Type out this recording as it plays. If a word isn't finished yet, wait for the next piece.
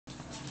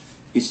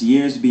It's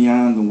years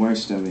beyond the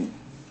worst of it,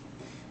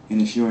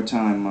 and it's your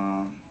time,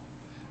 Mom.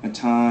 A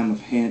time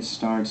of head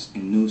starts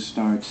and new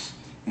starts,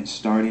 and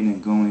starting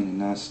and going and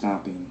not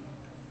stopping.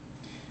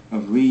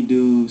 Of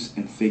redos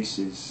and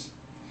fixes.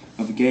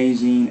 Of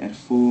gazing at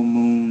full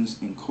moons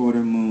and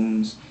quarter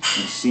moons,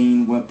 and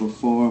seeing what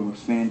before were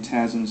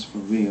phantasms for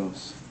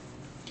reals.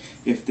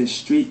 If this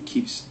streak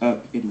keeps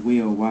up, it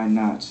will, why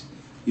not?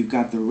 You've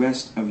got the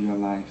rest of your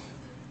life.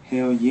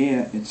 Hell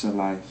yeah, it's a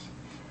life.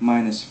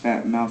 Minus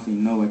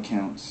fat-mouthing no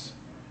accounts.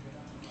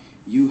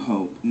 You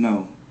hope,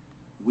 no,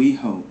 we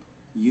hope,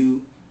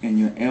 you and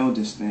your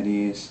eldest, that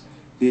is,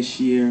 this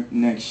year,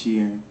 next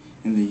year,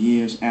 and the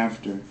years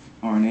after,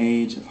 are an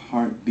age of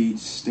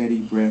heartbeats, steady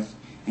breath,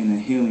 and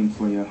a healing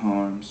for your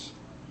harms.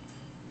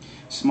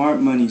 Smart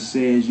money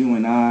says you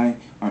and I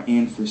are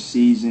in for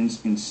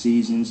seasons and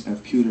seasons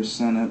of pewter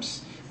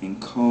sunups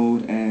and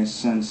cold-ass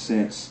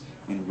sunsets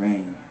and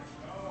rain.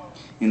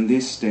 In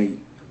this state,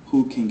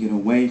 who can get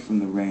away from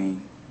the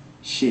rain?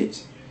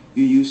 Shit,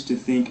 you used to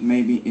think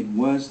maybe it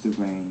was the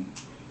rain.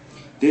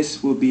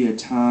 This will be a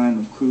time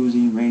of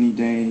cruising rainy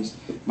days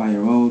by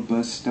your old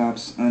bus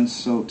stops,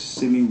 unsoaked,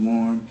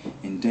 semi-warm,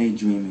 and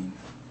daydreaming.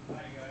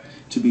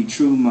 To be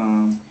true,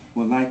 Mom,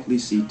 we'll likely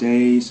see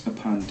days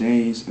upon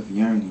days of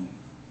yearning.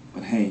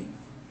 But hey,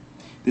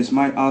 this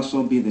might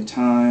also be the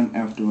time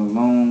after a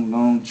long,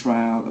 long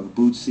trial of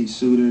bootsy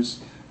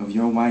suitors of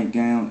your white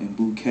gown and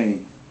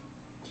bouquet.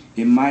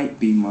 It might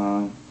be,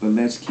 Mom, but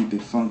let's keep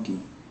it funky.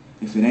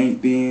 If it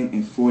ain't been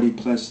in 40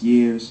 plus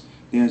years,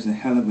 there's a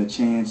hell of a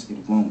chance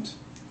it won't.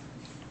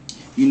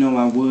 You know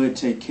I would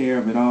take care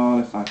of it all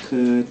if I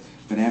could,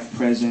 but at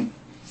present,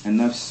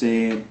 enough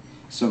said.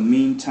 So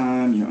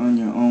meantime, you're on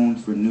your own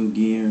for new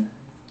gear.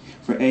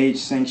 For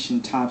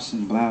age-sanctioned tops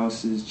and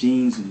blouses,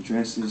 jeans and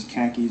dresses,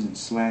 khakis and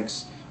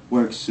slacks,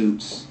 work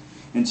suits.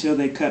 Until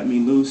they cut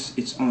me loose,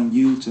 it's on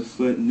you to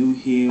foot new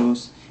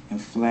heels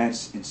and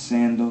flats and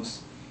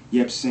sandals.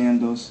 Yep,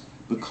 sandals,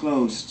 but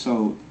closed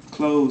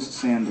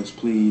sandals,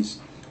 please,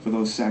 for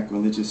those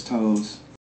sacrilegious toes.